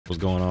What's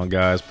going on,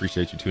 guys?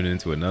 Appreciate you tuning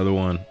into another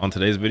one. On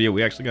today's video,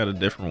 we actually got a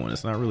different one.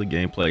 It's not really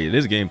gameplay. It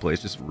is gameplay.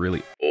 It's just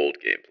really old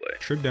gameplay.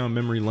 Trip down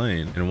memory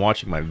lane and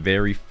watching my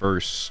very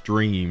first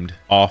streamed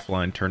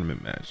offline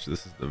tournament match.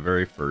 This is the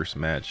very first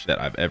match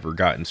that I've ever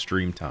gotten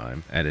stream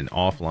time at an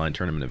offline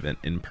tournament event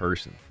in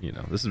person. You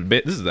know, this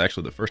is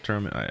actually the first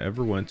tournament I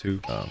ever went to.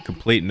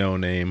 Complete no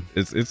name.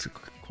 It's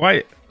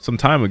quite some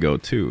time ago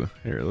too.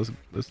 Here,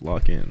 let's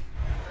lock in.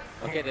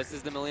 Okay, this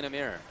is the Molina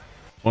Mirror.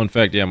 Fun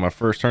fact, yeah, my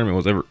first tournament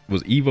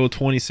was EVO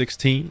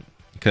 2016.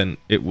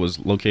 It was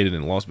located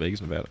in Las Vegas,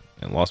 Nevada,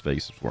 and Las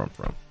Vegas is where I'm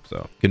from,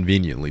 so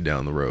conveniently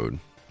down the road,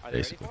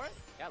 basically. Ready for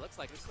it? Yeah, looks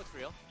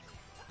real.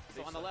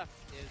 So on the left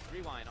is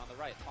Rewind, on the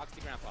right, Foxy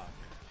Grandpa.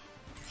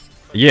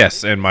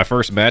 Yes, and my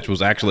first match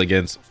was actually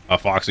against a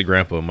Foxy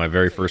Grandpa, my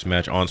very first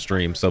match on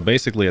stream. So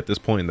basically, at this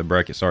point in the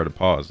bracket, sorry to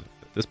pause.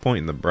 At this point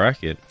in the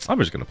bracket, I'm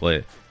just gonna play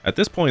it. At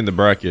this point in the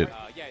bracket.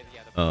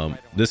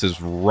 This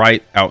is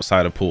right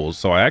outside of pools,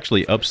 so I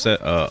actually upset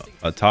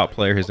a top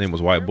player. His name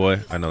was White Boy.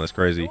 I know that's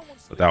crazy,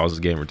 but that was his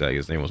gamer tag.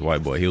 His name was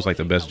White Boy. He was like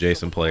the best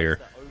Jason player,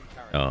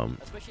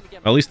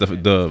 at least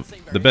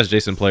the best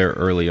Jason player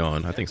early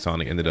on. I think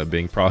Sonic ended up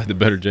being probably the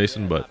better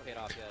Jason, but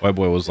White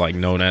Boy was like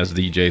known as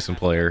the Jason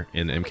player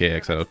in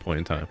MKX at a point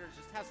in time,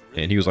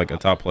 and he was like a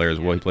top player as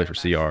well. He played for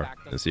CR,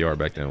 and CR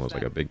back then was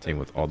like a big team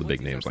with all the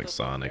big names like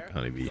Sonic,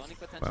 Honeybee,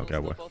 Clown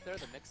Cowboy,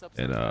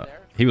 and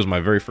he was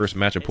my very first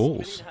match of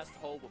pools.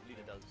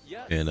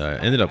 And I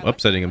ended up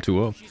upsetting him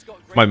 2-0.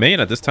 My main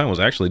at this time was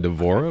actually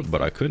Devora,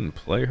 but I couldn't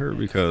play her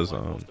because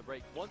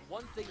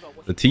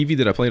the TV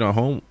that I played at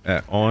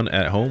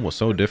home was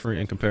so different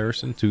in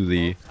comparison to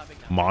the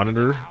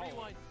monitors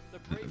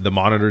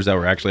that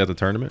were actually at the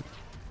tournament.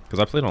 Because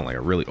I played on like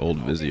a really old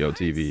Vizio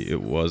TV.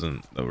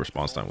 The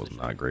response time was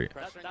not great,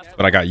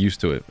 but I got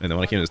used to it. And then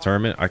when I came to this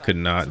tournament, I could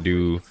not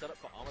do.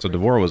 So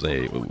Devora was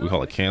what we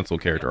call a cancel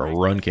character, a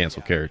run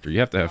cancel character. You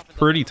have to have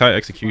pretty tight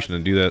execution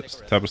to do that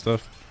type of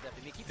stuff.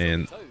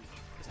 And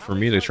for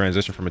me to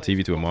transition from a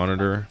TV to a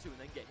monitor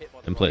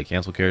and play a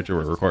cancel character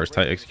where it requires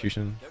tight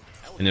execution,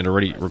 and it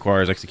already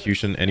requires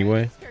execution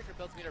anyway,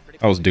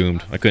 I was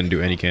doomed. I couldn't do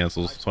any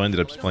cancels, so I ended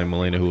up just playing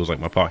Molina, who was like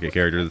my pocket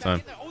character at the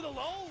time.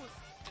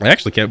 I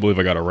actually can't believe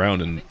I got a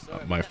round in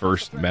my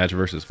first match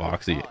versus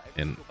Foxy,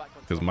 and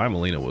because my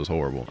Molina was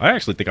horrible. I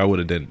actually think I would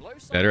have done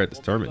better at this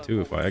tournament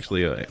too if I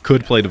actually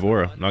could play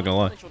Devora, not gonna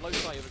lie.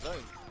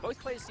 Both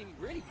players seem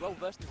really well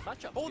versed in this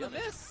matchup. Oh, the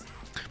miss!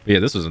 But yeah,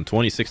 this was in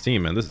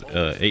 2016, man. This is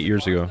 8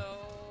 years ago.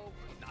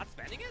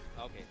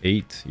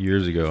 8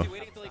 years ago.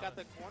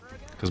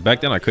 Because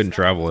back then I couldn't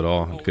travel at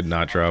all. I could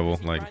not travel.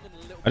 Like,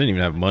 I didn't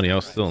even have money. I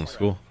was still in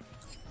school.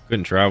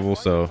 Couldn't travel,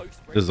 so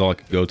this is all I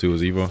could go to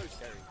was EVO.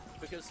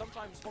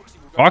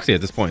 Foxy at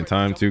this point in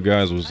time, too,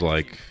 guys, was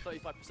like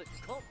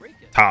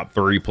top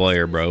 3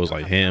 player, bro. It was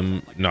like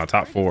him, no,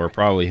 top 4,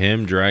 probably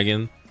him,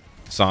 Dragon,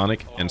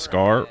 Sonic, and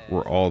Scar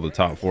were all the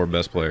top 4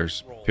 best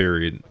players,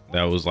 period.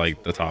 That was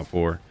like the top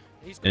 4.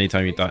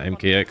 Anytime you thought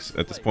MKX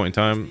at this point in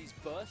time,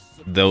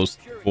 those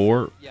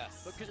 4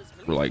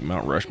 were like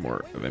Mount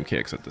Rushmore of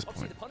MKX at this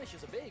point,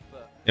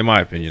 in my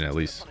opinion, at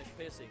least.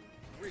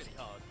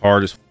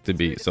 Hard as to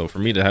beat. So for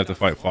me to have to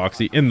fight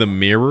Foxy in the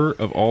mirror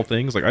of all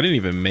things, like I didn't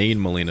even main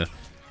Molina.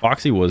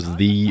 Foxy was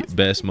the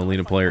best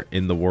Molina player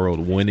in the world,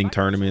 winning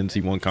tournaments.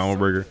 He won Combo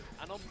Breaker,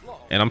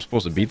 and I'm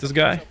supposed to beat this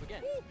guy,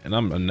 and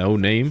I'm a no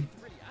name.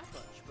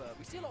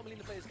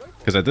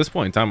 Because at this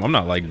point in time, I'm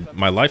not like,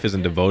 my life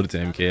isn't devoted to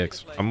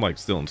MKX. I'm like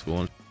still in school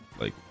and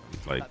like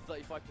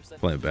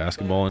playing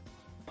basketball. And,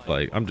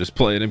 like I'm just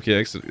playing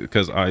MKX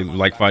because I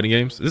like fighting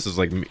games. This is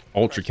like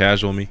ultra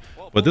casual me,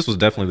 but this was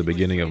definitely the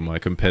beginning of my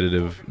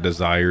competitive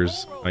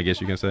desires, I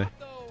guess you can say.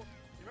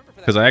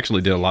 Because I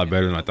actually did a lot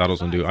better than I thought I was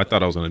gonna do. I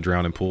thought I was gonna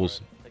drown in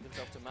pools.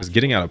 Because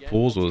getting out of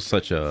pools was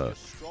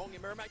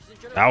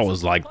that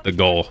was like the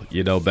goal,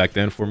 you know, back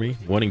then for me.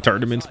 Winning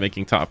tournaments,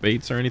 making top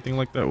 8s or anything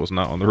like that was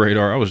not on the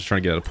radar. I was just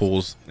trying to get out of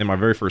pools. And my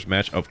very first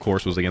match, of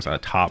course, was against a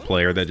top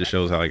player. That just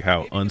shows how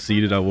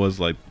unseeded I was.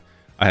 Like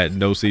I had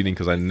no seeding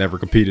because I never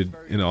competed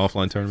in an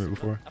offline tournament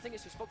before.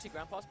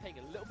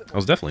 I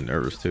was definitely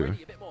nervous too,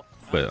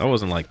 but I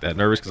wasn't like that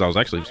nervous because I was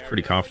actually just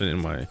pretty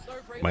confident in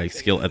my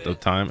skill at the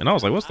time. And I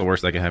was like, what's the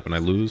worst that can happen? I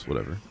lose,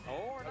 whatever.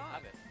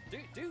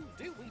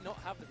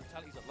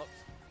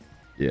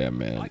 Yeah,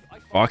 man.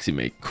 Foxy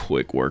made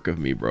quick work of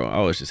me, bro. I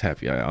was just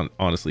happy I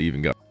honestly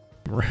even got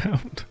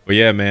around. But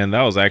yeah, man,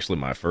 that was actually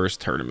my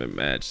first tournament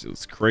match. It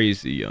was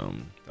crazy.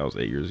 That was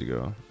 8 years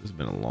ago. It's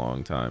been a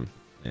long time,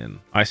 and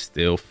I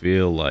still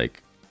feel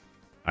like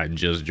I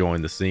just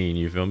joined the scene,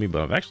 you feel me?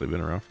 But I've actually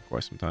been around for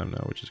quite some time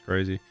now, which is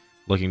crazy.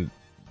 Looking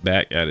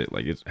back at it,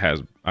 like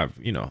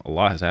you know, a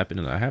lot has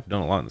happened, and I have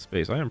done a lot in the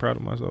space. I am proud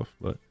of myself,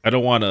 but I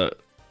don't want to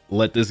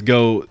let this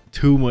go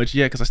too much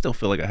yet because I still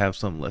feel like I have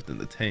something left in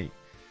the tank.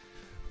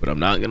 But I'm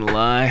not gonna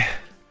lie,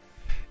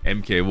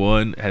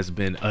 MK1 has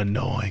been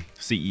annoying.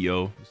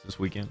 CEO this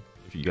weekend.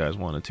 If you guys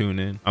want to tune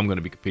in, I'm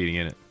gonna be competing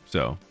in it.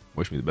 So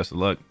wish me the best of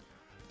luck.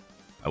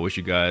 I wish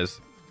you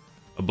guys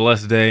a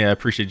blessed day. I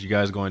appreciate you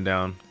guys going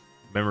down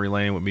memory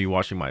lane with me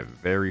watching my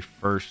very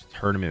first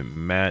tournament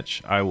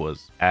match. I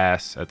was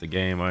ass at the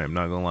game. I am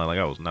not gonna lie, like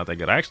I was not that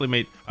good.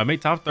 I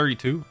made top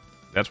 32.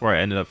 That's where I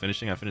ended up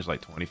finishing. I finished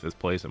like 25th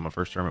place at my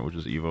first tournament, which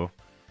was EVO,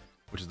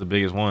 which is the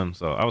biggest one.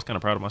 So I was kind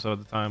of proud of myself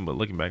at the time, but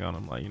looking back on it,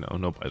 I'm like, you know,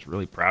 nobody's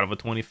really proud of a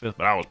 25th,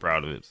 but I was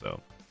proud of it.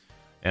 So,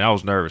 and I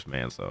was nervous,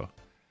 man. So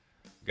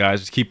guys,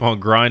 just keep on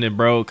grinding,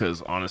 bro,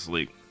 because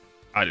honestly,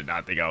 I did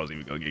not think I was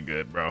even gonna get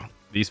good, bro.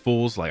 These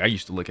fools, like I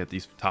used to look at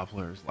these top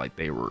players like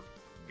they were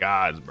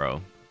gods,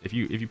 bro. If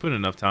you put in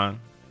enough time,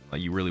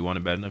 like you really want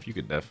it bad enough, you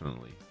could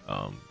definitely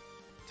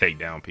take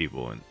down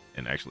people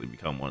and actually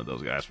become one of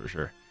those guys for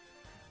sure.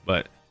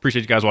 But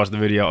appreciate you guys watching the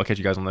video. I'll catch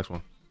you guys on the next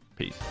one.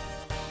 Peace.